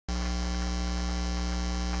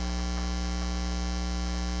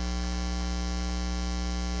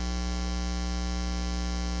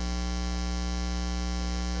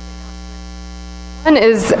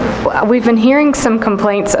Is we've been hearing some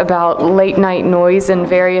complaints about late night noise in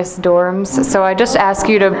various dorms, so I just ask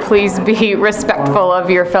you to please be respectful of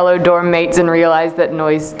your fellow dorm mates and realize that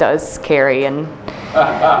noise does carry, and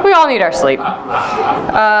we all need our sleep.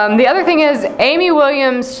 The other thing is Amy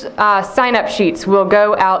Williams' sign-up sheets will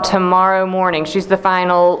go out tomorrow morning. She's the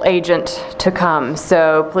final agent to come,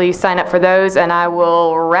 so please sign up for those, and I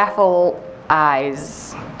will raffle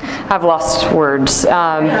eyes. I've lost words.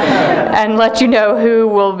 And let you know who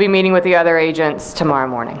will be meeting with the other agents tomorrow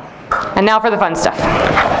morning. And now for the fun stuff.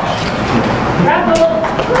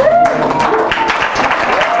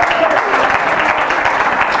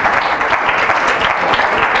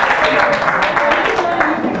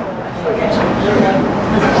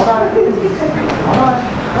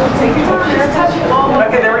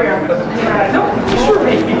 Okay, there we go. No, sure,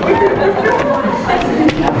 maybe.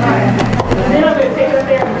 Then I'm going to take it up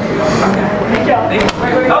there. Good job.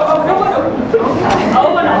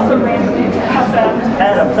 Oh, and also randomly. How's that?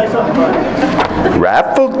 Adam, say something.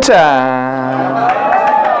 Raffle time.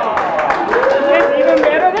 It's even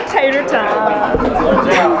better than tater time.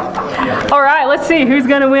 All right, let's see who's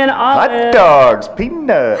going to win all Hot dogs,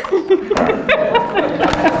 peanut.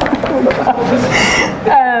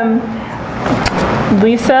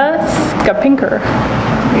 Lisa Skapinker.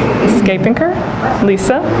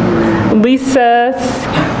 Lisa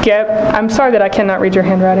Skep. I'm sorry that I cannot read your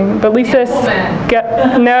handwriting, but Lisa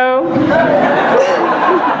no.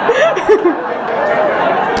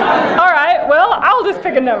 All right, well, I'll just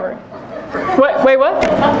pick a number. Wait, what?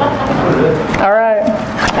 All right.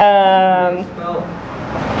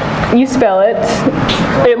 You spell it.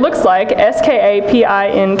 It looks like Skapinker.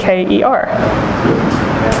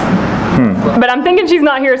 But I'm thinking she's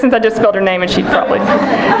not here since I just spelled her name and she'd probably.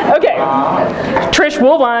 Okay. Trish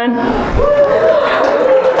Woolwine.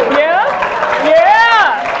 Yeah?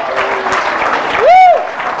 Yeah! Woo!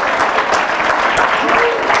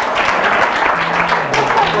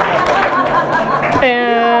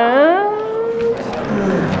 And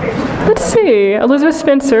let's see. Elizabeth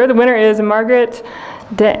Spencer. The winner is Margaret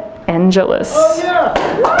DeAngelis. Oh, yeah.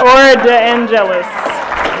 Or DeAngelis.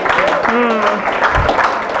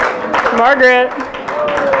 Margaret.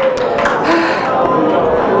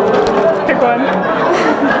 Pick one.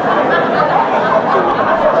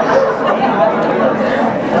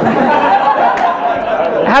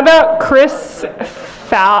 How about Chris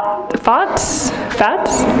Fats?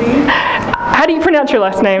 How do you pronounce your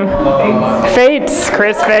last name? Fates.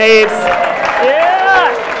 Chris Fates. Yeah.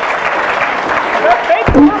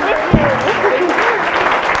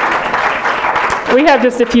 We have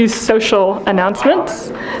just a few social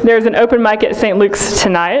announcements. There's an open mic at St. Luke's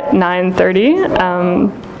tonight,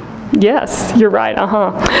 9:30. Yes, you're right,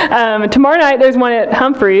 tomorrow night there's one at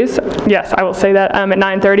Humphreys. Yes, I will say that, at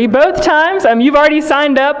 9:30. Both times, you've already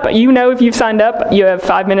signed up. You know if you've signed up, you have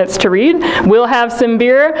 5 minutes to read. We'll have some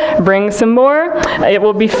beer, bring some more. It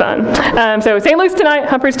will be fun. So St. Luke's tonight,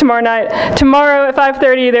 Humphreys tomorrow night. Tomorrow at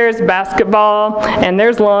 5:30 there's basketball and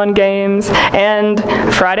there's lawn games. And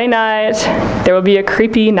Friday night there will be a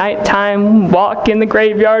creepy nighttime walk in the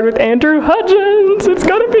graveyard with Andrew Hudgens. It's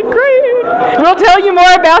gonna be great. We'll tell you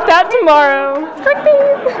more about that tomorrow.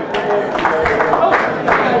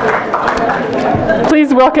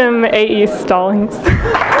 Please welcome A.E. Stallings.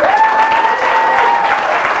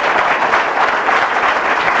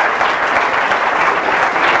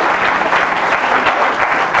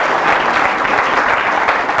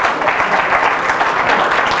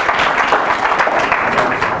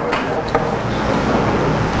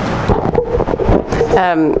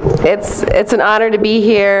 It's an honor to be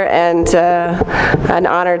here and an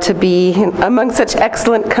honor to be among such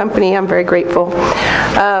excellent company. I'm very grateful.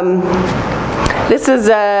 This is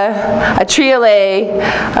a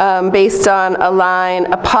triolet based on a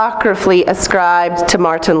line apocryphally ascribed to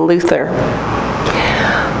Martin Luther.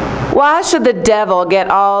 Why should the devil get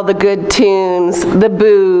all the good tunes, the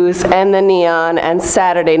booze and the neon and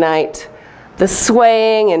Saturday night? The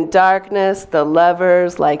swaying and darkness, the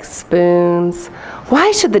lovers like spoons.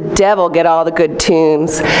 Why should the devil get all the good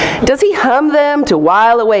tunes? Does he hum them to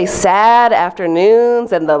while away sad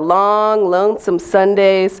afternoons and the long, lonesome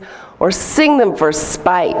Sundays, or sing them for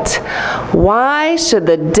spite? Why should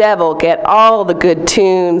the devil get all the good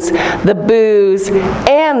tunes, the booze,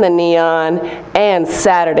 and the neon, and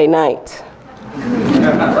Saturday night?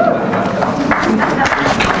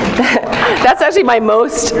 That's actually my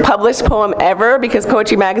most published poem ever because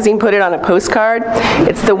Poetry Magazine put it on a postcard.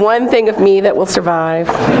 It's the one thing of me that will survive.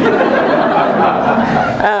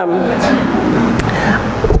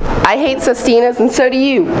 I hate Sestinas, and so do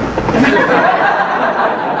you.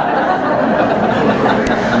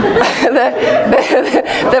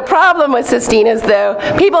 the problem with sestinas, though,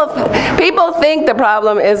 people think the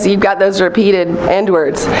problem is you've got those repeated end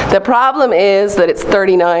words. The problem is that it's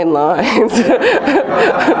 39 lines.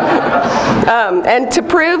 And to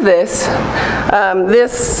prove this,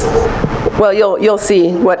 well, you'll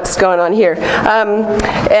see what's going on here.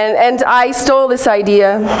 And I stole this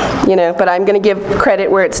idea, but I'm going to give credit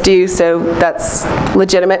where it's due, so that's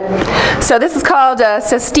legitimate. So this is called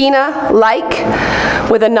Sestina Like,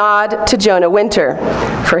 with a nod to Jonah Winter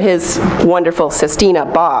for his wonderful Sestina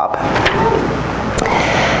Bob.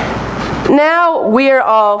 Now we're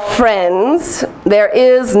all friends. There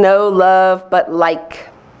is no love but like.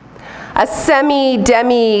 A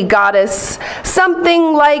semi-demi goddess,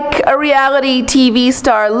 something like a reality TV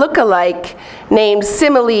star look-alike named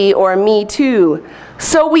Simile or Me Too.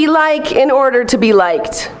 So we like in order to be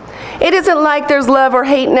liked. It isn't like there's love or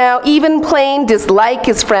hate now. Even plain dislike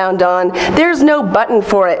is frowned on. There's no button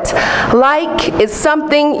for it. Like is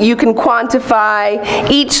something you can quantify.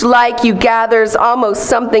 Each like you gather's almost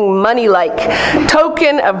something money-like.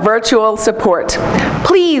 Token of virtual support.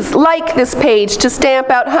 Please like this page to stamp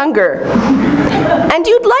out hunger. And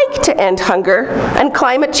you'd like to end hunger and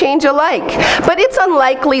climate change alike. But it's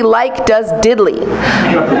unlikely like does diddly.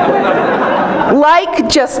 Like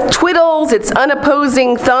just twiddles its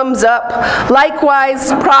unopposing thumbs up.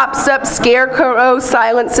 Likewise props up scarecrow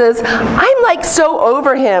silences. I'm like so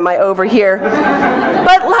over him, I overhear.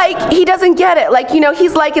 But like he doesn't get it. Like,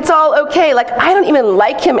 he's like, it's all okay. Like, I don't even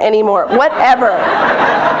like him anymore. Whatever.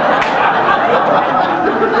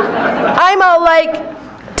 I'm all like,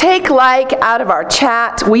 take like out of our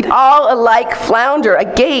chat. We'd all alike flounder,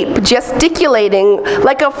 agape, gesticulating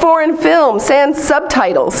like a foreign film, sans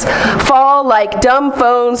subtitles. Fall like dumb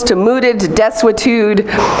phones to mooted desuetude.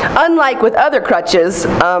 Unlike with other crutches,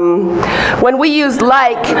 when we use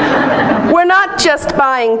like, we're not just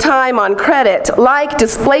buying time on credit. Like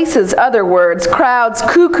displaces other words, crowds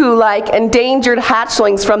cuckoo-like endangered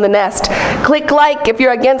hatchlings from the nest. Click like if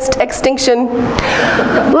you're against extinction.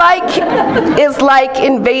 Like is like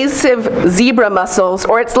invasive zebra mussels,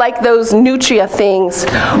 or it's like those nutria things,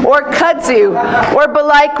 or kudzu, or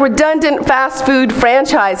belike redundant fast food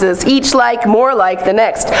franchises, each like more like the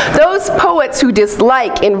next. Those poets who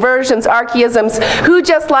dislike inversions, archaisms, who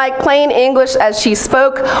just like plain English as she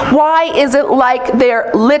spoke, why isn't like there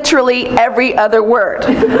literally every other word?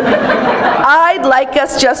 I'd like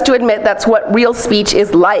us just to admit that's what real speech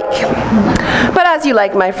is like. But as you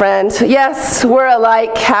like, my friend, yes, we're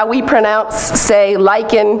alike. How we pronounce, say,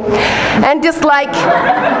 lichen, and dislike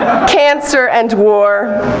cancer and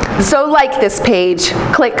war. So like this page,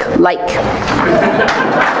 click like.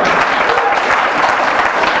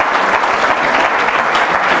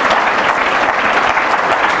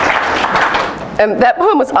 That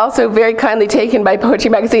poem was also very kindly taken by Poetry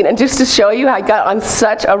Magazine, and just to show you how I got on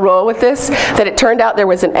such a roll with this, that it turned out there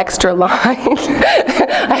was an extra line.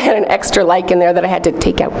 I had an extra like in there that I had to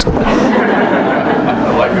take out.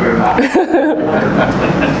 I like it or not.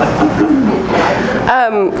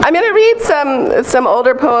 I'm going to read some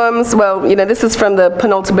older poems. Well, this is from the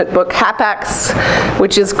penultimate book, Hapax,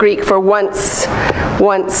 which is Greek for once,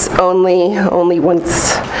 only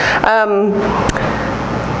once.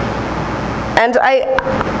 And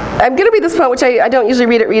I'm going to read this poem, which I don't usually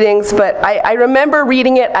read at readings, but I remember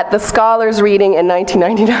reading it at the Scholars reading in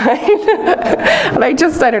 1999. And I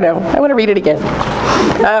don't know. I want to read it again.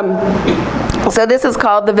 So this is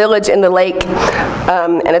called The Village in the Lake,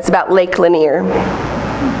 and it's about Lake Lanier.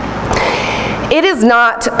 It is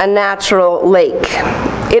not a natural lake.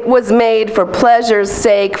 It was made for pleasure's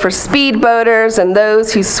sake, for speedboaters and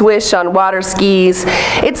those who swish on water skis.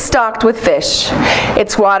 It's stocked with fish.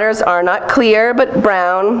 Its waters are not clear, but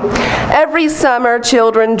brown. Every summer,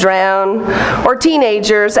 children drown, or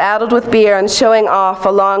teenagers, addled with beer and showing off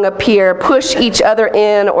along a pier, push each other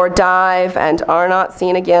in or dive and are not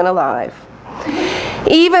seen again alive.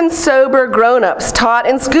 Even sober grown-ups taught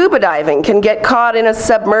in scuba diving can get caught in a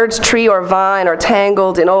submerged tree or vine or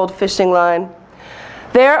tangled in old fishing line.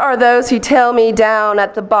 There are those who tell me down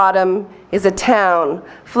at the bottom is a town,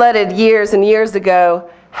 flooded years and years ago,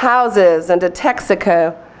 houses and a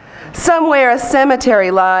Texaco. Somewhere a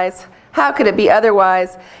cemetery lies. How could it be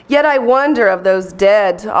otherwise? Yet I wonder of those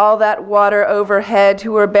dead, all that water overhead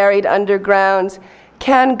who were buried underground.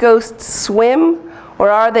 Can ghosts swim? Or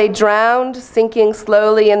are they drowned, sinking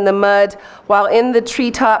slowly in the mud, while in the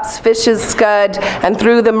treetops fishes scud, and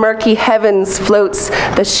through the murky heavens floats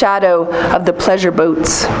the shadow of the pleasure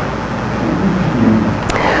boats?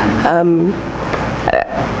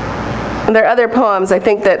 There are other poems. I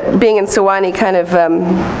think that being in Sewanee kind of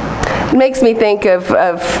makes me think of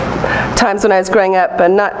times when I was growing up,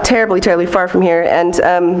 not terribly far from here, and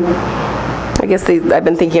I guess I've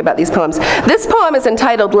been thinking about these poems. This poem is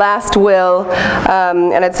entitled Last Will,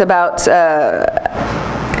 and it's about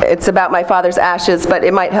my father's ashes, but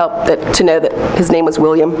it might help to know that his name was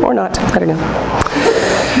William, or not, I don't know.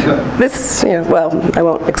 This, well, I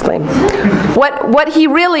won't explain. What he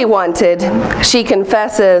really wanted, she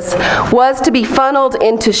confesses, was to be funneled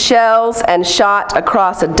into shells and shot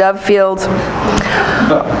across a dove field.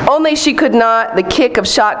 Only she could not. The kick of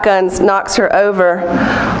shotguns knocks her over.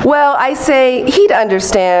 Well, I say, he'd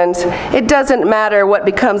understand. It doesn't matter what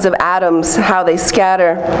becomes of atoms, how they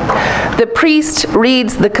scatter. The priest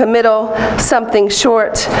reads the committal, something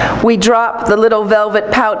short. We drop the little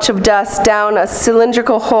velvet pouch of dust down a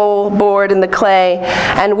cylindrical hole bored in the clay,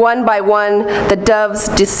 and one by one the doves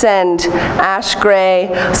descend, ash gray,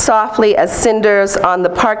 softly as cinders on the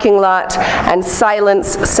parking lot, and silence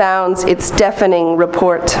sounds its deafening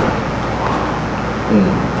report.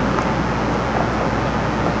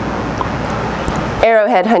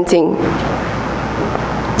 Arrowhead hunting.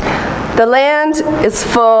 The land is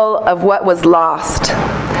full of what was lost.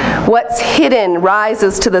 What's hidden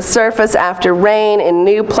rises to the surface after rain in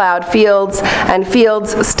new plowed fields, and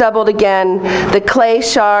fields stubbled again, the clay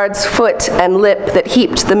shards, foot and lip that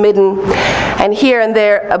heaped the midden, and here and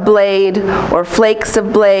there a blade, or flakes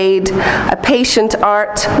of blade, a patient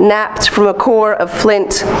art napped from a core of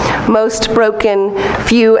flint, most broken,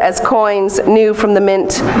 few as coins new from the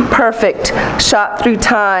mint, perfect, shot through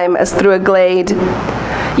time as through a glade.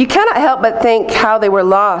 You cannot help but think how they were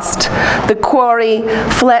lost. The quarry,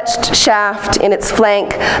 fletched shaft in its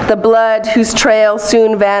flank, the blood whose trail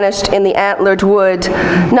soon vanished in the antlered wood.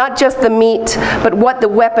 Not just the meat, but what the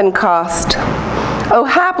weapon cost. O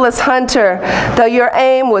hapless hunter, though your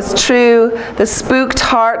aim was true, the spooked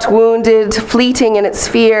heart wounded, fleeting in its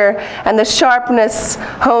fear, and the sharpness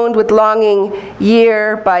honed with longing,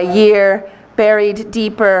 year by year, buried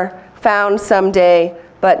deeper, found someday,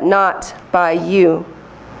 but not by you.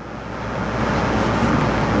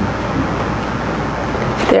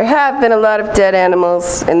 There have been a lot of dead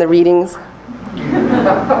animals in the readings.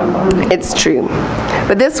 It's true.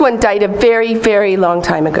 But this one died a very, very long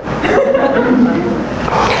time ago.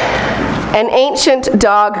 An ancient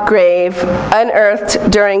dog grave unearthed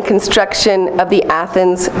during construction of the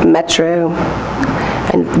Athens metro.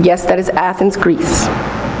 And yes, that is Athens, Greece.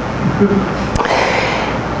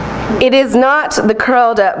 It is not the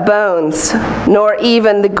curled up bones, nor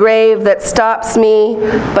even the grave that stops me,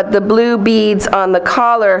 but the blue beads on the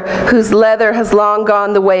collar whose leather has long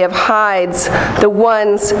gone the way of hides, the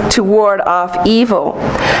ones to ward off evil.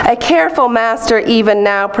 A careful master even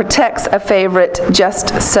now protects a favorite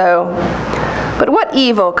just so. But what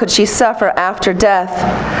evil could she suffer after death?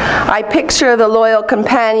 I picture the loyal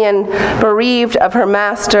companion, bereaved of her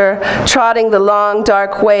master, trotting the long,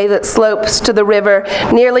 dark way that slopes to the river,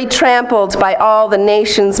 nearly trampled by all the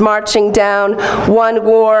nations marching down, one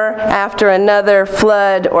war after another,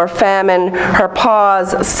 flood or famine, her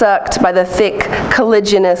paws sucked by the thick,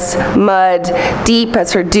 colliginous mud, deep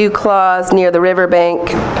as her dew claws near the riverbank.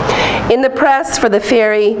 In the press for the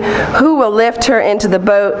ferry, who will lift her into the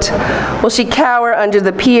boat? Will she cower under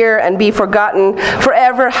the pier and be forgotten,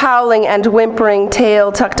 forever howling and whimpering,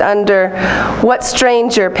 tail tucked under? What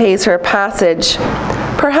stranger pays her passage?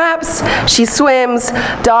 Perhaps she swims,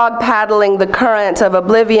 dog paddling the current of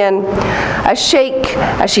oblivion. A shake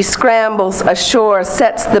as she scrambles ashore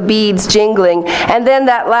sets the beads jingling, and then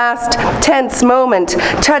that last tense moment,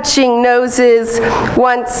 touching noses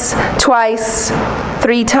once, twice,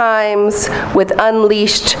 3 times with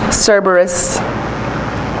unleashed Cerberus.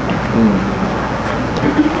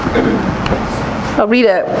 I'll read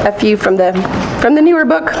a few from the newer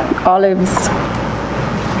book, Olives.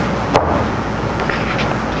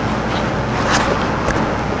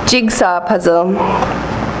 Jigsaw puzzle.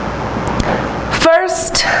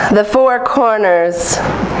 First, the 4 corners,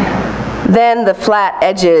 then the flat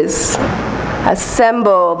edges.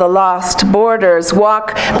 Assemble the lost borders,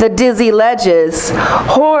 walk the dizzy ledges,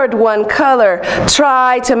 hoard one color,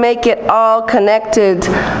 try to make it all connected,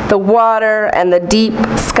 the water and the deep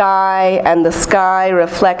sky and the sky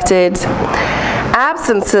reflected.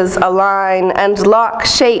 Absences align and lock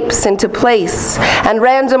shapes into place, and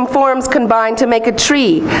random forms combine to make a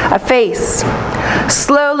tree, a face.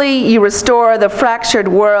 Slowly you restore the fractured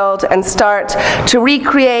world and start to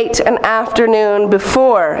recreate an afternoon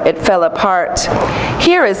before it fell apart.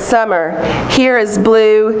 Here is summer, here is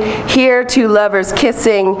blue, here 2 lovers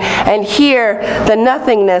kissing, and here the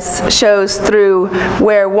nothingness shows through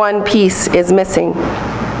where one piece is missing.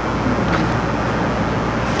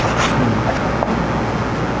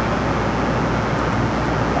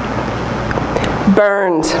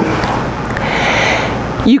 Burned.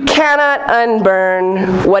 You cannot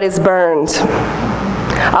unburn what is burned.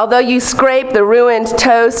 Although you scrape the ruined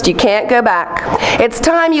toast, you can't go back. It's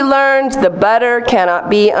time you learned the butter cannot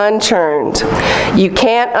be unchurned. You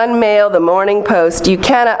can't unmail the morning post. You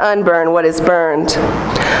cannot unburn what is burned.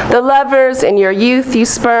 The lovers in your youth you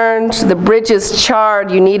spurned, the bridges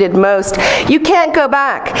charred you needed most. You can't go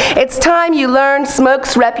back. It's time you learned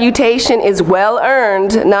smoke's reputation is well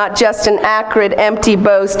earned, not just an acrid, empty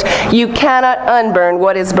boast. You cannot unburn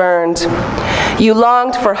what is burned. You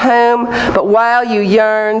longed for home, but while you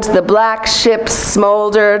yearned, the black ships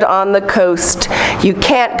smoldered on the coast. You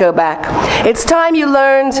can't go back. It's time you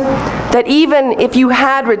learned that even if you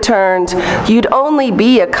had returned, you'd only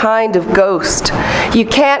be a kind of ghost. You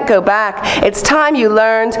can't go back. It's time you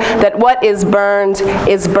learned that what is burned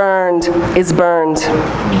is burned is burned.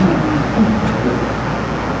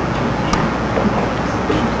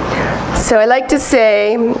 So I like to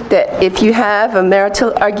say that if you have a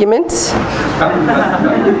marital argument,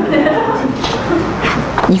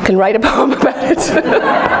 you can write a poem about it.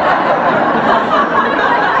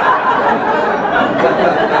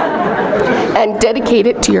 And dedicate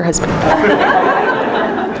it to your husband.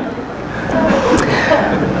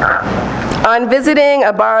 On visiting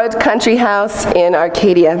a borrowed country house in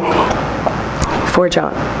Arcadia for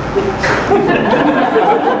John.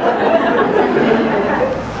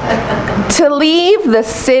 To leave the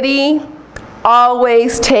city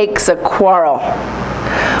always takes a quarrel.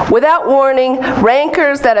 Without warning,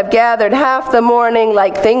 rancors that have gathered half the morning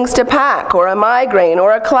like things to pack or a migraine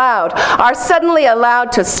or a cloud are suddenly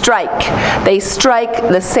allowed to strike. They strike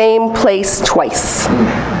the same place twice.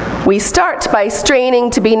 We start by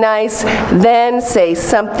straining to be nice, then say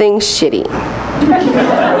something shitty.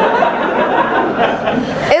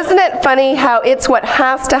 Isn't it funny how it's what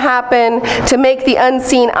has to happen to make the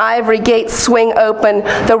unseen ivory gates swing open,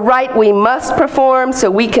 the rite we must perform so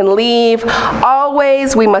we can leave?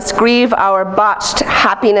 Always we must grieve our botched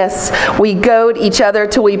happiness. We goad each other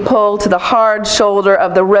till we pull to the hard shoulder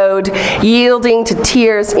of the road, yielding to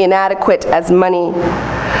tears inadequate as money.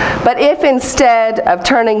 But if instead of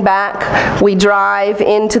turning back, we drive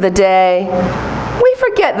into the day, we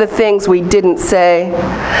forget the things we didn't say.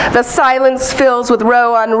 The silence fills with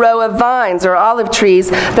row on row of vines or olive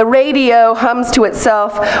trees. The radio hums to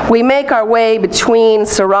itself. We make our way between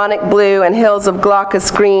Saronic blue and hills of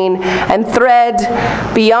glaucous green and thread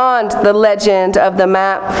beyond the legend of the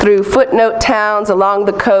map through footnote towns along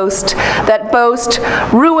the coast that boast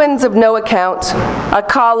ruins of no account, a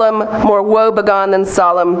column more woebegone than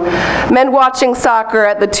solemn, men watching soccer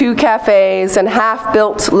at the two cafes and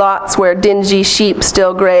half-built lots where dingy sheep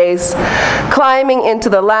still graze. Climbing into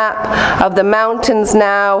the lap of the mountains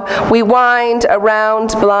now, we wind around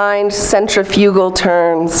blind centrifugal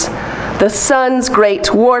turns. The sun's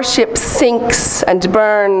great warship sinks and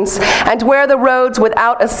burns, and where the roads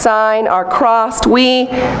without a sign are crossed, we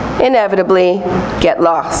inevitably get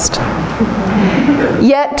lost.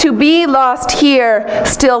 Yet to be lost here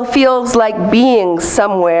still feels like being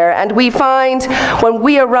somewhere, and we find when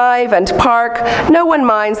we arrive and park, no one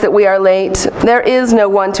minds that we are late. There is no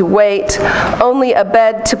one to wait, only a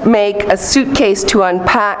bed to make, a suitcase to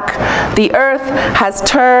unpack. The earth has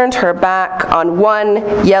turned her back on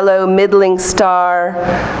one yellow middling star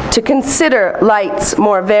to consider lights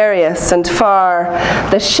more various and far.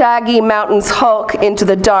 The shaggy mountains hulk into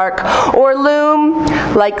the dark or loom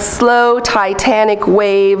like slow Titanic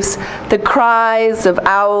waves. The cries of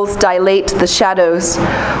owls dilate the shadows.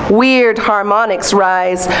 Weird harmonics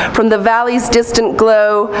rise from the valley's distant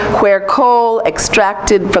glow, where coal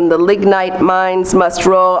extracted from the lignite mines must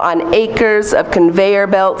roll on acres of conveyor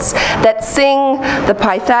belts that sing the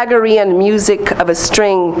Pythagorean music of a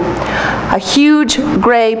string. A huge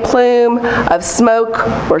gray plume of smoke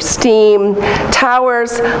or steam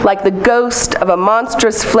towers like the ghost of a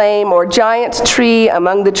monstrous flame or giant tree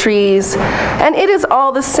among the trees, and it is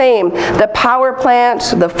all the same, the power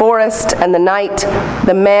plant, the forest, and the night,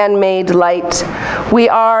 the man-made light. We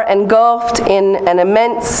are engulfed in an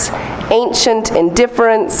immense, ancient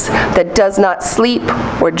indifference that does not sleep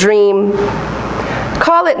or dream.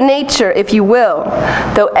 Call it nature if you will,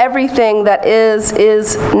 though everything that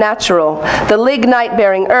is natural. The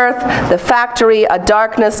lignite-bearing earth, the factory, a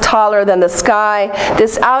darkness taller than the sky,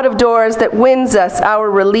 this out-of-doors that wins us our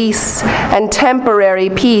release and temporary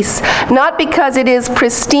peace, not because it is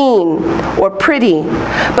pristine or pretty,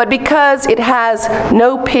 but because it has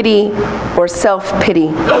no pity or self-pity.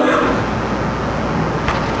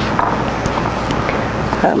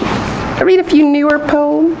 I read a few newer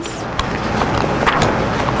poems.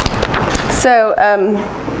 So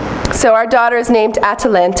our daughter is named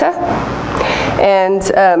Atalanta, And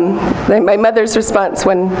my mother's response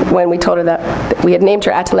when we told her that we had named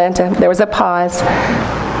her Atalanta, there was a pause.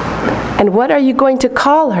 And what are you going to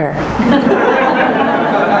call her?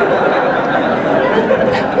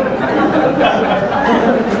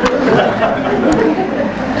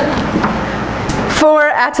 For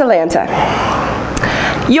Atalanta.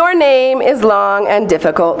 Your name is long and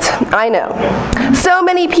difficult, I know. So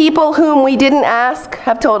many people whom we didn't ask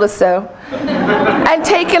have told us so, and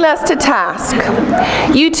taken us to task.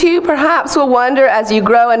 You too perhaps will wonder as you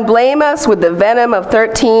grow and blame us with the venom of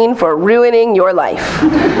 13 for ruining your life.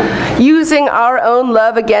 Using our own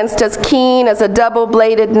love against us keen as a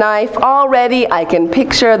double-bladed knife, already I can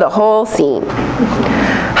picture the whole scene.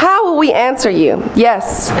 How will we answer you?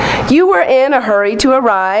 Yes, you were in a hurry to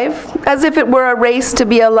arrive, as if it were a race to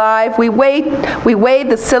be alive. We weighed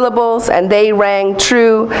the syllables and they rang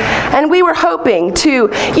true, and we were hoping, too,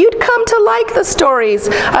 you'd come to like the stories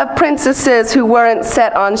of princesses who weren't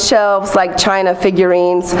set on shelves like china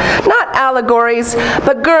figurines, not allegories,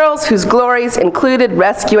 but girls whose glories included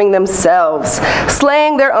rescuing themselves,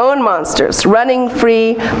 slaying their own monsters, running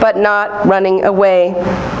free but not running away.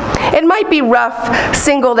 It might be rough,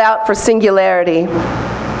 singled out for singularity.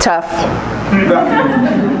 Tough.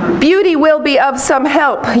 Beauty will be of some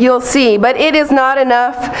help, you'll see, but it is not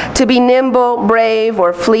enough to be nimble, brave,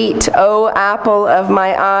 or fleet, oh apple of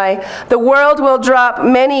my eye. The world will drop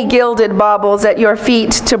many gilded baubles at your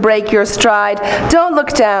feet to break your stride. Don't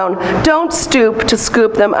look down, don't stoop to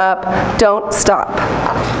scoop them up, don't stop.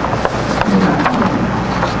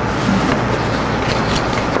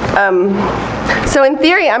 So in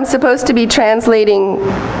theory, I'm supposed to be translating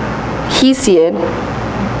Hesiod,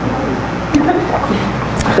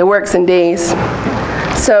 the works and days.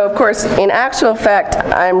 So of course, in actual fact,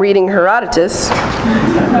 I'm reading Herodotus.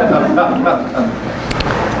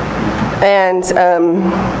 And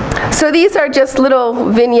so these are just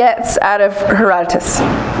little vignettes out of Herodotus.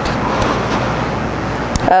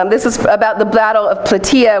 This is about the Battle of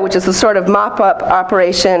Plataea, which is a sort of mop-up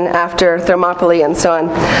operation after Thermopylae and so on.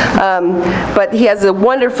 But he has a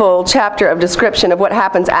wonderful chapter of description of what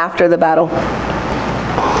happens after the battle.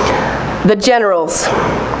 The generals.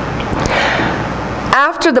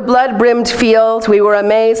 After the blood-brimmed field, we were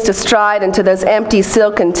amazed to stride into those empty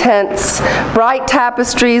silken tents, bright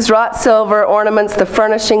tapestries, wrought silver, ornaments, the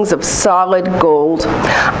furnishings of solid gold.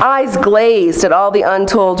 Eyes glazed at all the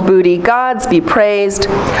untold booty, gods be praised.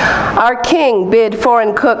 Our king bid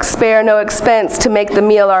foreign cooks spare no expense to make the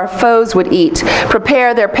meal our foes would eat,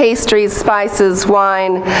 prepare their pastries, spices,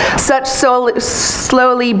 wine, such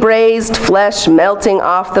slowly braised flesh melting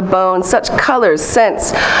off the bone, such colors,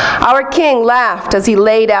 scents. Our king laughed as he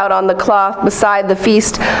laid out on the cloth beside the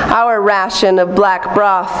feast our ration of black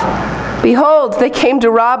broth. Behold, they came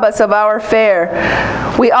to rob us of our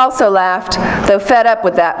fare. We also laughed, though fed up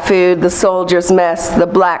with that food, the soldier's mess, the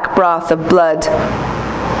black broth of blood.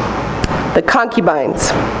 The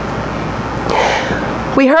concubines.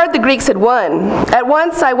 We heard the Greeks had won. At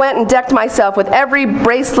once I went and decked myself with every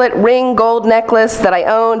bracelet, ring, gold necklace that I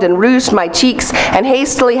owned and rouged my cheeks and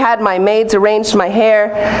hastily had my maids arrange my hair.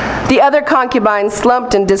 The other concubines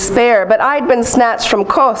slumped in despair, but I'd been snatched from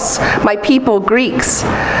Kos, my people Greeks.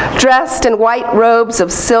 Dressed in white robes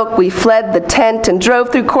of silk, we fled the tent and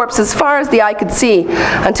drove through corpses far as the eye could see,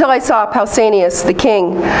 until I saw Pausanias, the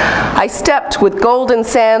king. I stepped with golden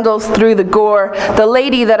sandals through the gore, the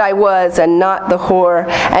lady that I was and not the whore,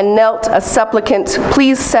 and knelt a supplicant,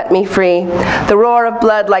 please set me free. The roar of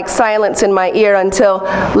blood like silence in my ear until,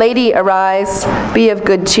 lady, arise, be of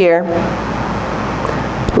good cheer.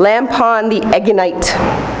 Lampon the Egonite.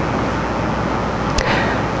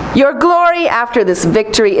 Your glory after this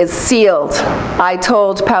victory is sealed, I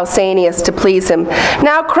told Pausanias to please him.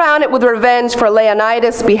 Now crown it with revenge for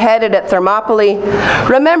Leonidas beheaded at Thermopylae.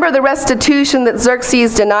 Remember the restitution that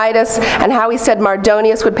Xerxes denied us and how he said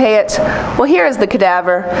Mardonius would pay it? Well, here is the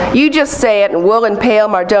cadaver. You just say it and we'll impale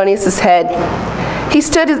Mardonius' head. He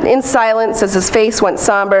stood in silence as his face went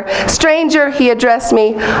somber. Stranger, he addressed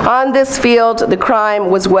me, on this field the crime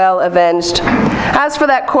was well avenged. As for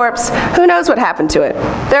that corpse, who knows what happened to it?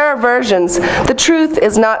 There are versions. The truth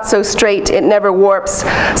is not so straight, it never warps.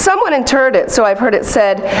 Someone interred it, so I've heard it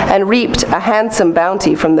said, and reaped a handsome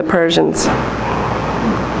bounty from the Persians.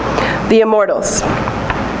 The Immortals.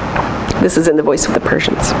 This is in the voice of the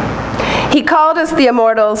Persians. He called us the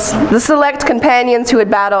Immortals, the select companions who would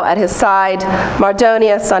battle at his side,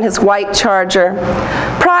 Mardonius on his white charger.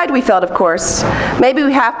 Pride we felt, of course. Maybe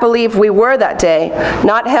we half believed we were that day,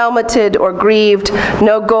 not helmeted or grieved,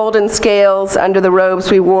 no golden scales under the robes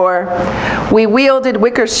we wore. We wielded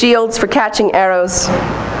wicker shields for catching arrows.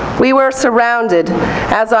 We were surrounded,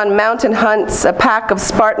 as on mountain hunts, a pack of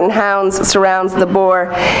Spartan hounds surrounds the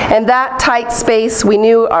boar. In that tight space, we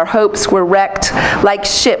knew our hopes were wrecked, like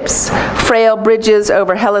ships, frail bridges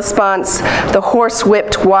over Hellesponts, the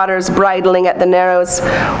horse-whipped waters bridling at the narrows.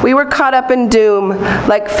 We were caught up in doom,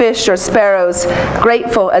 like fish or sparrows,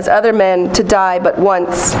 grateful as other men to die but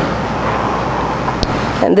once.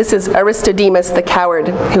 And this is Aristodemus the coward,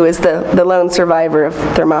 who is the lone survivor of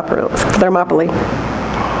Thermopylae.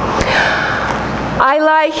 I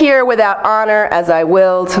lie here without honor as I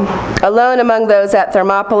willed. Alone among those at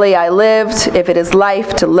Thermopylae I lived, if it is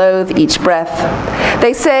life to loathe each breath.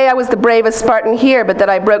 They say I was the bravest Spartan here, but that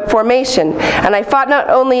I broke formation, and I fought not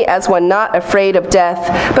only as one not afraid of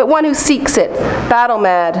death, but one who seeks it,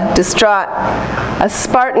 battle-mad, distraught. A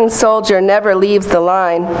Spartan soldier never leaves the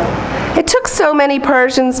line. It took so many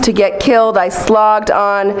Persians to get killed, I slogged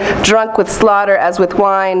on, drunk with slaughter as with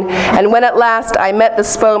wine, and when at last I met the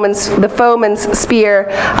foeman's spear,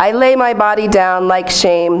 I lay my body down like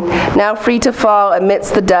shame, now free to fall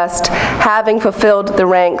amidst the dust, having fulfilled the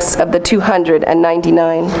ranks of the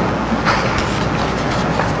 299.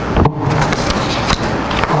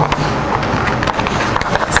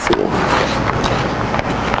 Let's see.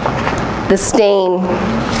 The stain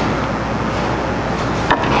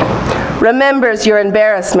remembers your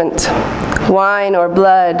embarrassment, wine or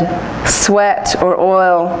blood, sweat or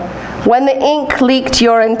oil. When the ink leaked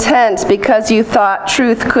your intent because you thought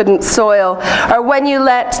truth couldn't soil, or when you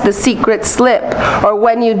let the secret slip, or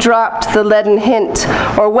when you dropped the leaden hint,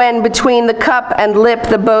 or when between the cup and lip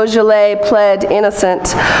the Beaujolais pled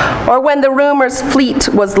innocent, or when the rumor's fleet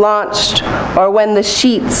was launched, or when the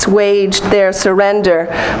sheets waged their surrender,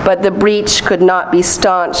 but the breach could not be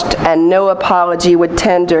staunched and no apology would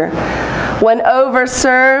tender. When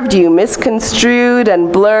overserved, you misconstrued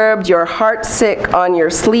and blurbed your heart sick on your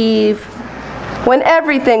sleeve. When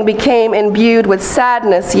everything became imbued with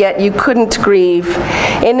sadness, yet you couldn't grieve.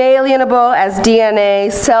 Inalienable as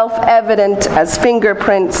DNA, self-evident as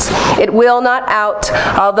fingerprints, it will not out,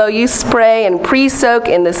 although you spray and pre-soak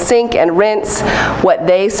in the sink and rinse. What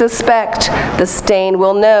they suspect, the stain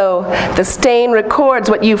will know. The stain records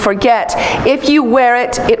what you forget. If you wear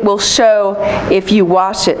it, it will show. If you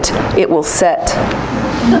wash it, it will set.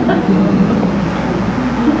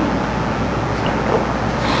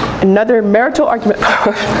 Another marital argument.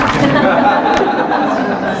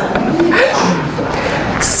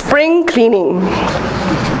 Spring cleaning.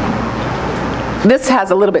 This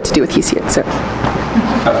has a little bit to do with Hesiod, so.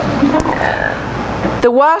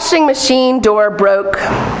 The washing machine door broke.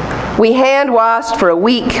 We hand washed for a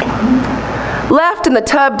week. Left in the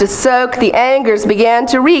tub to soak, the angers began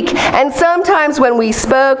to reek. And sometimes when we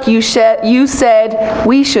spoke, you said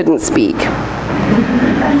we shouldn't speak.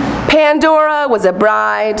 Pandora was a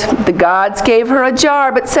bride. The gods gave her a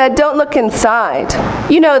jar, but said, don't look inside.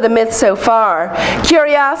 You know the myth so far.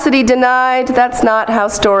 Curiosity denied, that's not how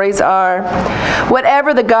stories are.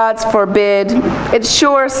 Whatever the gods forbid, it's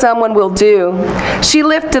sure someone will do. She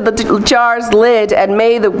lifted the jar's lid and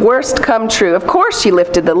made the worst come true. Of course she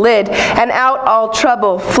lifted the lid, and out all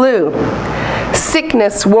trouble flew.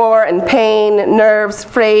 Sickness, war, and pain, nerves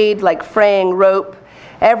frayed like fraying rope.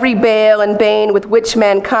 Every bale and bane with which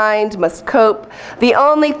mankind must cope, the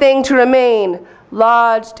only thing to remain,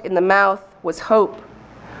 lodged in the mouth, was hope.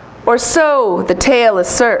 Or so the tale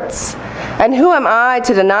asserts, and who am I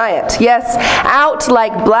to deny it? Yes, out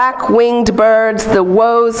like black-winged birds the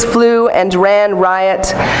woes flew and ran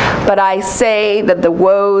riot, but I say that the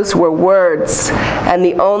woes were words, and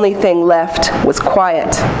the only thing left was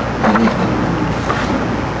quiet.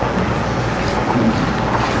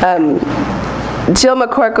 Jill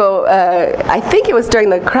McCorkle, I think it was during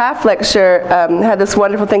the craft lecture, had this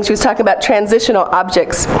wonderful thing. She was talking about transitional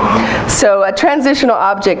objects. So a transitional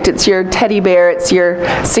object, it's your teddy bear, it's your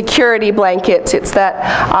security blanket, it's that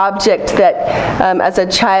object that as a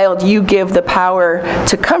child you give the power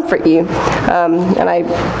to comfort you.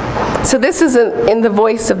 So this is in the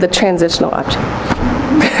voice of the transitional object.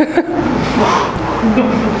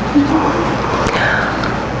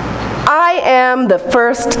 I am the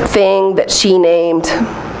first thing that she named,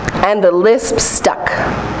 and the lisp stuck.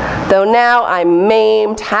 Though now I'm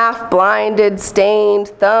maimed, half-blinded, stained,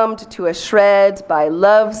 thumbed to a shred by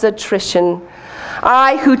love's attrition.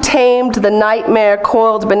 I who tamed the nightmare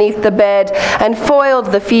coiled beneath the bed and foiled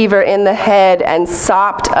the fever in the head and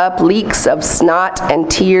sopped up leaks of snot and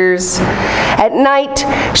tears. At night,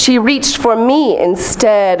 she reached for me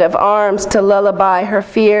instead of arms to lullaby her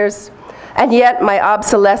fears. And yet my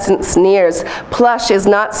obsolescence nears. Plush is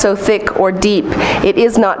not so thick or deep. It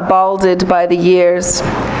is not balded by the years.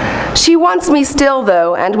 She wants me still,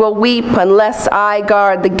 though, and will weep unless I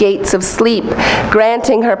guard the gates of sleep,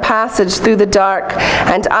 granting her passage through the dark,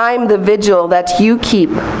 and I'm the vigil that you keep.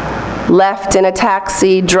 Left in a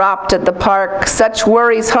taxi, dropped at the park, such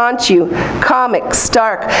worries haunt you, comic,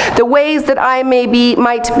 stark, the ways that I might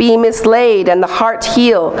be mislaid and the heart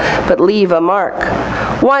heal, but leave a mark.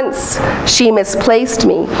 Once she misplaced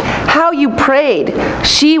me. How you prayed.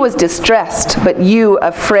 She was distressed, but you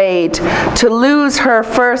afraid. To lose her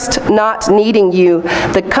first, not needing you,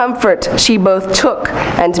 the comfort she both took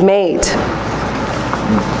and made.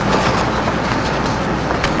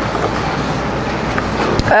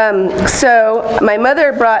 So my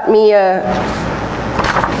mother brought me a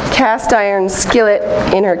cast iron skillet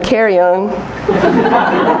in her carry-on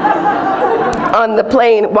on the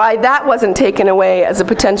plane. Why that wasn't taken away as a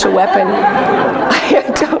potential weapon,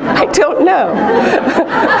 I don't know.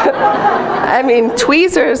 I mean,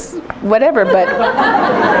 tweezers, whatever, but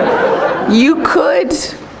you could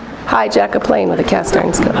hijack a plane with a cast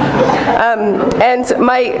iron skillet.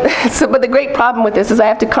 But the great problem with this is I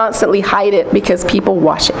have to constantly hide it because people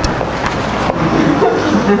wash it.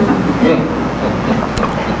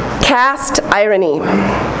 Cast irony.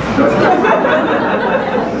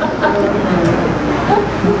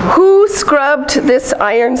 Who scrubbed this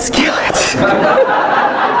iron skillet?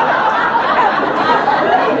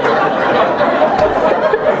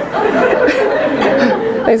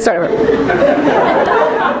 Let's start over.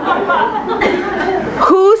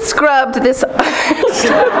 Who scrubbed this?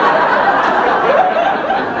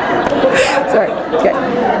 Sorry. Okay.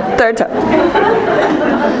 Third time.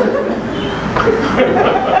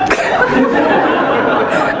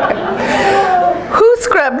 Who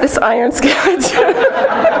scrubbed this iron skillet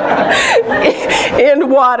in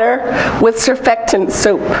water with surfactant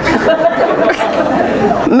soap?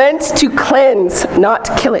 Meant to cleanse, not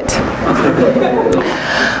kill it.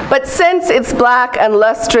 But since its black and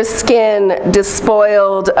lustrous skin,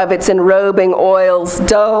 despoiled of its enrobing oils,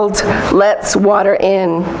 dulled, lets water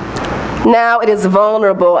in. Now it is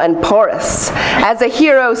vulnerable and porous, as a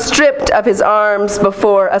hero stripped of his arms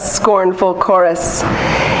before a scornful chorus.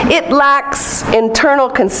 It lacks internal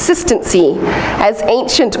consistency as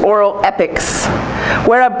ancient oral epics,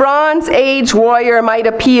 where a Bronze Age warrior might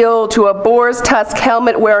appeal to a boar's tusk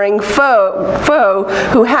helmet-wearing foe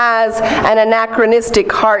who has an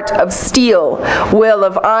anachronistic heart of steel, will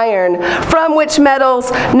of iron, from which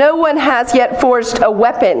metals no one has yet forged a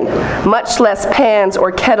weapon, much less pans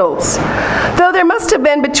or kettles. Though there must have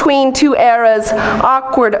been between two eras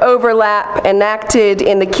awkward overlap enacted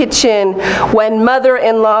in the kitchen when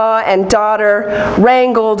mother-in-law and daughter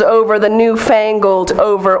wrangled over the newfangled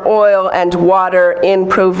over oil and water in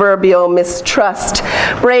proverbial mistrust,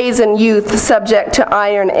 brazen youth subject to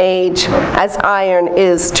iron age as iron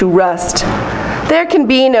is to rust. There can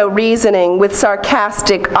be no reasoning with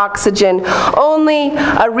sarcastic oxygen. Only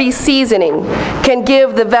a reseasoning can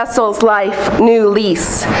give the vessel's life new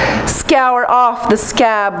lease. Scour off the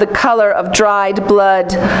scab the color of dried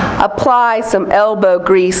blood. Apply some elbow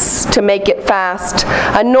grease to make it fast.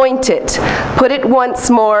 Anoint it. Put it once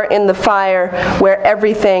more in the fire where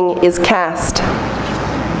everything is cast.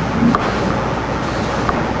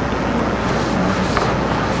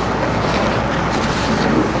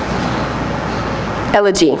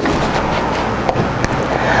 Elegy.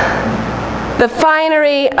 The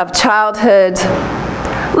finery of childhood,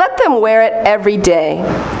 let them wear it every day,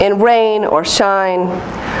 in rain or shine.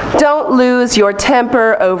 Don't lose your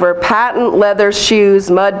temper over patent leather shoes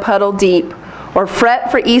mud puddle deep, or fret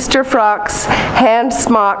for Easter frocks,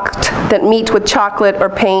 hand-smocked, that meet with chocolate or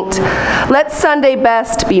paint. Let Sunday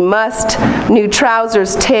best be must, new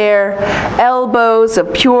trousers tear, elbows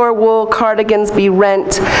of pure wool cardigans be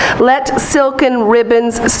rent. Let silken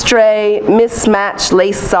ribbons stray, mismatch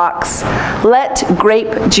lace socks. Let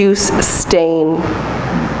grape juice stain.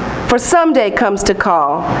 For someday comes to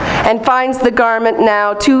call, and finds the garment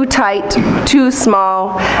now too tight, too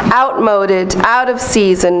small, outmoded, out of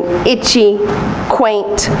season, itchy,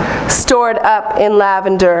 quaint, stored up in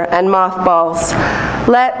lavender and mothballs.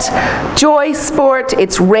 Let joy sport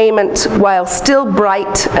its raiment while still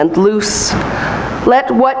bright and loose.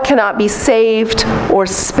 Let what cannot be saved or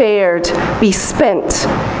spared be spent.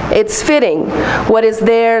 It's fitting. What is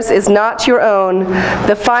theirs is not your own.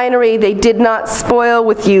 The finery they did not spoil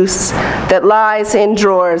with use that lies in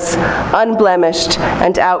drawers, unblemished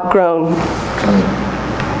and outgrown.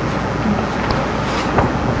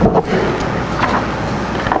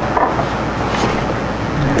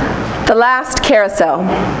 The last carousel.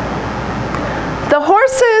 The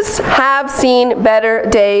horses have seen better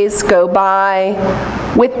days go by.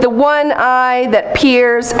 with the one eye that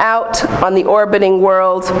peers out on the orbiting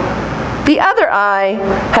world. The other eye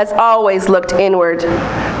has always looked inward,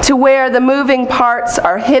 to where the moving parts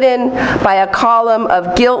are hidden by a column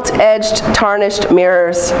of gilt-edged, tarnished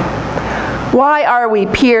mirrors. Why are we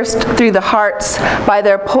pierced through the hearts by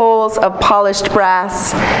their poles of polished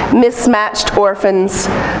brass, mismatched orphans,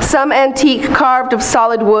 some antique carved of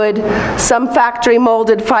solid wood, some factory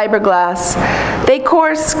molded fiberglass? They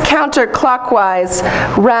course counterclockwise,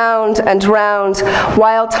 round and round,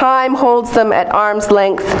 while time holds them at arm's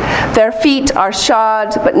length. Their feet are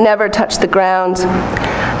shod but never touch the ground.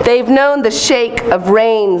 They've known the shake of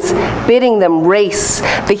reins bidding them race,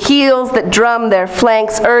 the heels that drum their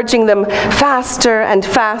flanks urging them faster and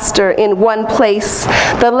faster in one place,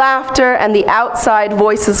 the laughter and the outside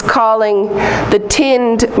voices calling, the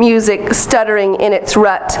tinned music stuttering in its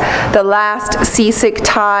rut, the last seasick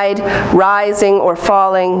tide rising or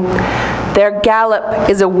falling. Their gallop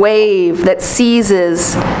is a wave that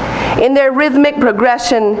seizes. In their rhythmic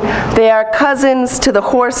progression, they are cousins to the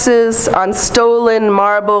horses on stolen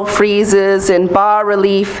marble friezes in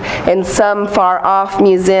bas-relief in some far-off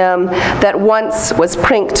museum that once was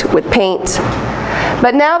prinked with paint.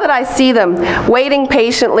 But now that I see them, waiting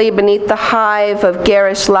patiently beneath the hive of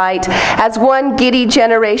garish light, as one giddy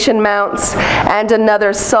generation mounts and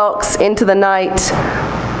another sulks into the night.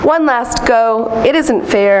 One last go, it isn't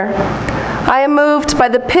fair. I am moved by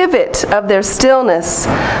the pivot of their stillness,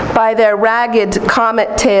 by their ragged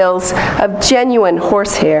comet tails of genuine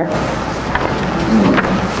horsehair.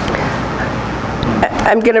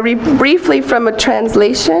 I'm going to read briefly from a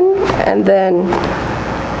translation and then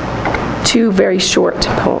two very short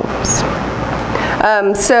poems.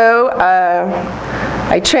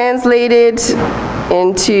 I translated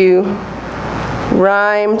into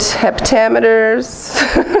rhymed heptameters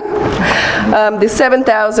the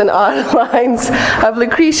 7,000 odd lines of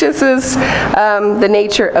Lucretius's The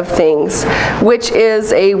Nature of Things, which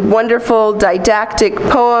is a wonderful didactic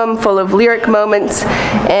poem full of lyric moments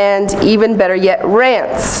and, even better yet,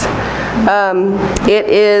 rants. It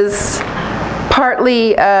is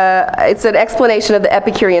partly, it's an explanation of the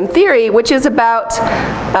Epicurean theory, which is about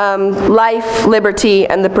life, liberty,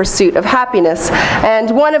 and the pursuit of happiness.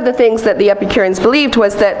 And one of the things that the Epicureans believed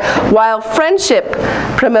was that while friendship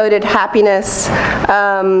promoted happiness,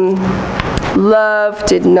 love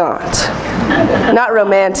did not. Not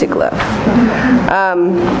romantic love.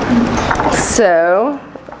 So,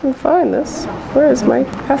 if I can find this. Where is my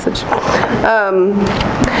passage?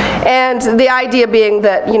 And the idea being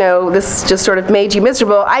that, you know, this just sort of made you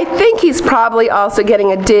miserable. I think he's probably also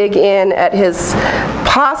getting a dig in at his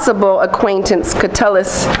possible acquaintance,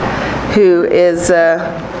 Catullus, who is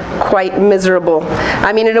quite miserable.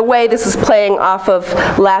 I mean, in a way, this is playing off of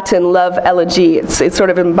Latin love elegy. It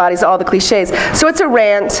sort of embodies all the cliches. So it's a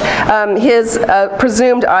rant. His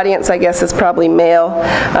presumed audience, I guess, is probably male.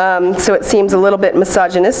 So it seems a little bit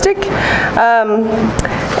misogynistic.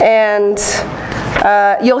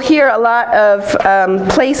 You'll hear a lot of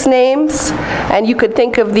place names, and you could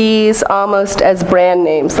think of these almost as brand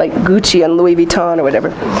names, like Gucci and Louis Vuitton or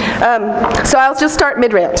whatever. So I'll just start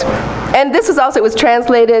mid-rant. And this is also, it was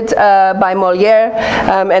translated by Molière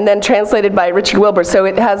and then translated by Richie Wilbur, so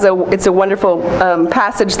it's a wonderful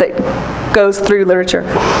passage that goes through literature.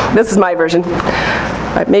 This is my version.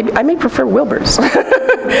 I may prefer Wilbur's,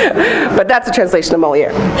 but that's a translation of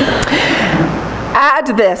Molière.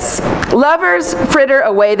 Add this, lovers fritter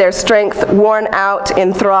away their strength, worn out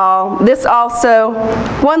in thrall. This also,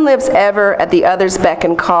 one lives ever at the other's beck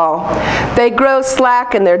and call. They grow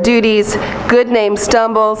slack in their duties, good name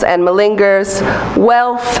stumbles and malingers,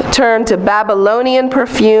 wealth turned to Babylonian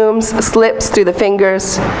perfumes slips through the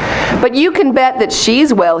fingers. But you can bet that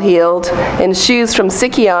she's well-heeled in shoes from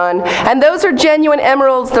Sicyon, and those are genuine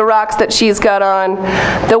emeralds, the rocks that she's got on.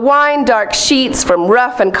 The wine-dark sheets from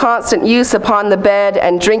rough and constant use upon the bed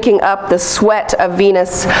and drinking up the sweat of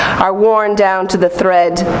Venus are worn down to the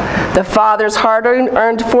thread. The father's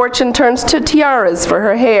hard-earned fortune turns to tiaras for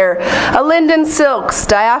her hair, a linden silks,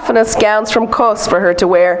 diaphanous gowns from Kos for her to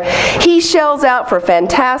wear. He shells out for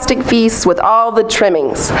fantastic feasts with all the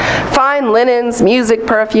trimmings, fine linens, music,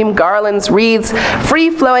 perfume, garlands, wreaths,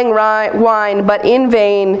 free-flowing wine, but in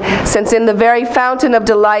vain, since in the very fountain of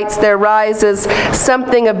delights there rises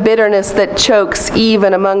something of bitterness that chokes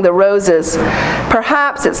even among the roses.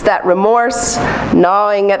 Perhaps it's that remorse,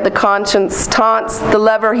 gnawing at the conscience, taunts the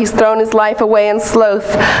lover he's thrown his life away in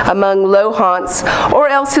sloth among low haunts, or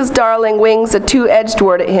else his darling wings a two-edged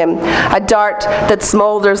word at him, a dart that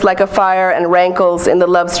smolders like a fire and rankles in the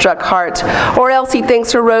love-struck heart, or else he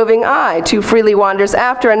thinks her roving eye too freely wanders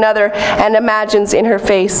after another and imagines in her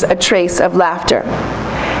face a trace of laughter.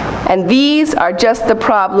 And these are just the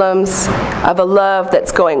problems of a love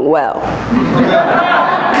that's going well.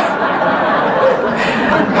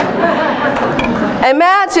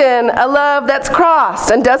 Imagine a love that's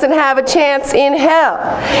crossed and doesn't have a chance in hell.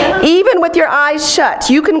 Even with your eyes shut,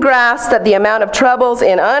 you can grasp that the amount of troubles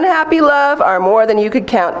in unhappy love are more than you could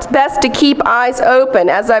count. It's best to keep eyes open.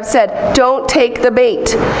 As I've said, don't take the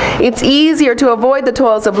bait. It's easier to avoid the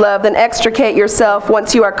toils of love than extricate yourself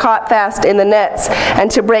once you are caught fast in the nets and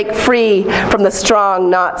to break free from the strong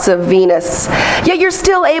knots of Venus. Yet you're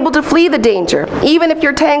still able to flee the danger, even if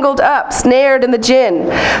you're tangled up, snared in the gin,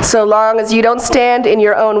 so long as you don't stand in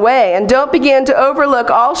your own way, and don't begin to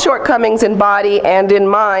overlook all shortcomings in body and in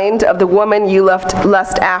mind of the woman you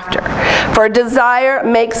lust after. For desire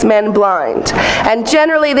makes men blind, and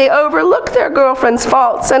generally they overlook their girlfriend's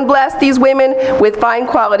faults and bless these women with fine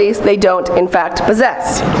qualities they don't in fact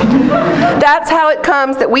possess. That's how it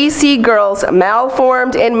comes that we see girls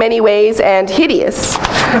malformed in many ways and hideous,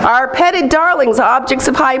 our petted darlings, objects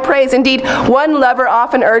of high praise. Indeed, one lover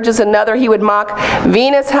often urges another he would mock,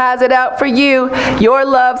 "Venus has it out for you. Your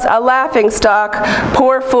love's a laughingstock.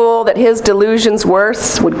 Poor fool, that his delusions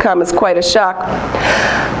worse would come as quite a shock."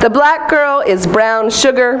 The black girl is brown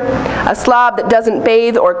sugar. A slob that doesn't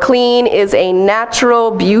bathe or clean is a natural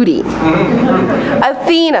beauty.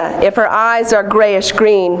 Athena, if her eyes are grayish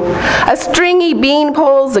green. A stringy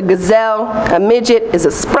beanpole's a gazelle. A midget is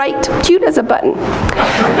a sprite, cute as a button.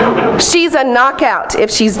 She's a knockout if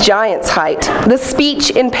she's giant's height. The speech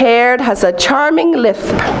impaired has a charming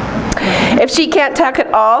lisp. If she can't talk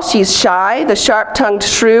at all, she's shy. The sharp-tongued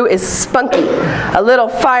shrew is spunky, a little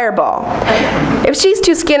fireball. If she's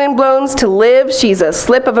too skin and bones to live, she's a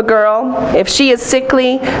slip of a girl. If she is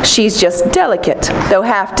sickly, she's just delicate, though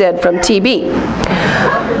half dead from TB.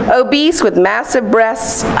 Obese with massive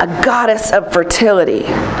breasts, a goddess of fertility.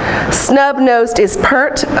 Snub-nosed is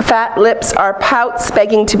pert, fat lips are pouts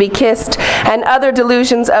begging to be kissed, and other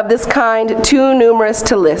delusions of this kind too numerous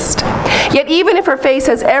to list. Yet even if her face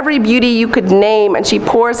has every beauty you could name and she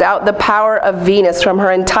pours out the power of Venus from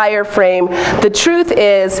her entire frame, the truth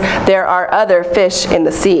is there are other fish in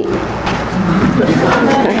the sea.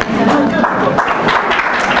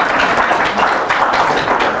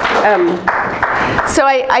 So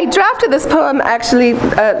I drafted this poem actually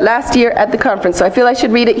last year at the conference, so I feel I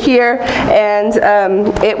should read it here, and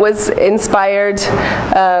it was inspired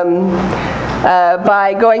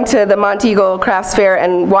by going to the Monteagle Crafts Fair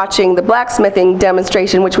and watching the blacksmithing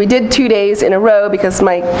demonstration, which we did 2 days in a row because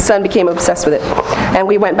my son became obsessed with it, and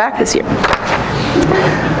we went back this year.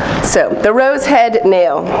 So, the rosehead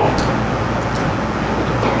nail.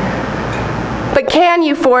 "But can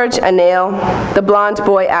you forge a nail?" the blonde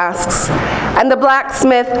boy asks, and the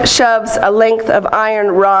blacksmith shoves a length of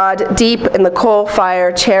iron rod deep in the coal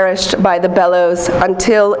fire cherished by the bellows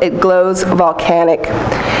until it glows volcanic.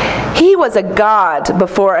 He was a god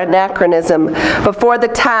before anachronism, before the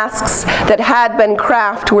tasks that had been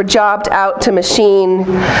craft were jobbed out to machine.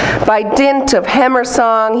 By dint of hammer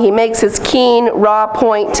song, he makes his keen, raw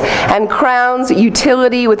point and crowns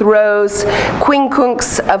utility with rows,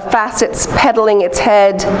 quincunx of facets peddling its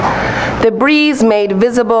head. The breeze made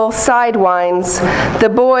visible sidewinds. The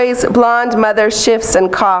boy's blonde mother shifts and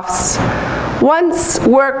coughs. Once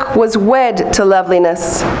work was wed to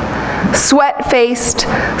loveliness. Sweat-faced,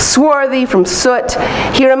 swarthy from soot,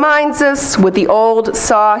 he reminds us with the old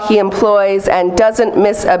saw he employs and doesn't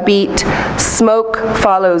miss a beat. Smoke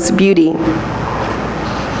follows beauty.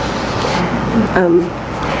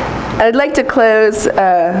 I'd like to close.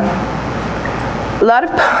 A lot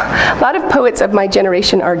of poets of my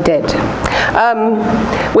generation are dead,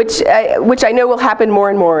 which I know will happen more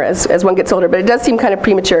and more as one gets older, but it does seem kind of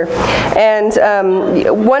premature. And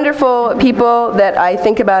wonderful people that I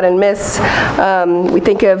think about and miss. We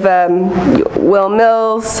think of Will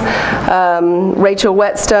Mills, Rachel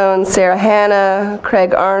Whetstone, Sarah Hanna,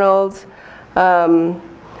 Craig Arnold,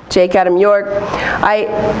 Jake Adam York.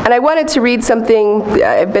 I wanted to read something.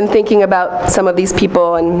 I've been thinking about some of these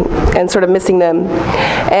people and sort of missing them.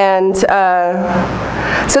 And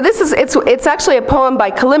so it's actually a poem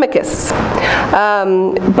by Callimachus,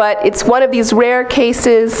 but it's one of these rare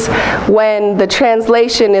cases when the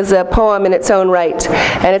translation is a poem in its own right.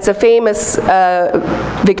 And it's a famous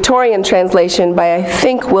Victorian translation by, I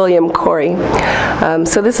think, William Corey.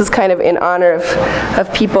 So this is kind of in honor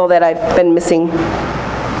of people that I've been missing.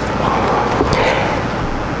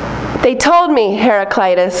 They told me,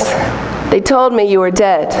 Heraclitus, they told me you were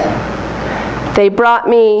dead. They brought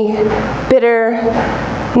me bitter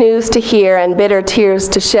news to hear and bitter tears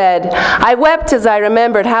to shed. I wept as I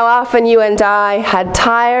remembered how often you and I had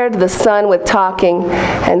tired the sun with talking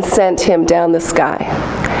and sent him down the sky.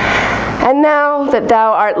 And now that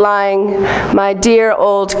thou art lying, my dear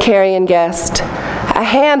old carrion guest, a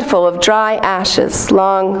handful of dry ashes,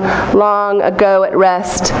 long, long ago at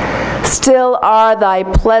rest, still are thy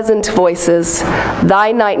pleasant voices,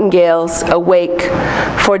 thy nightingales, awake.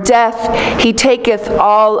 For death he taketh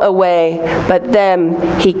all away, but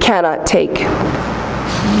them he cannot take.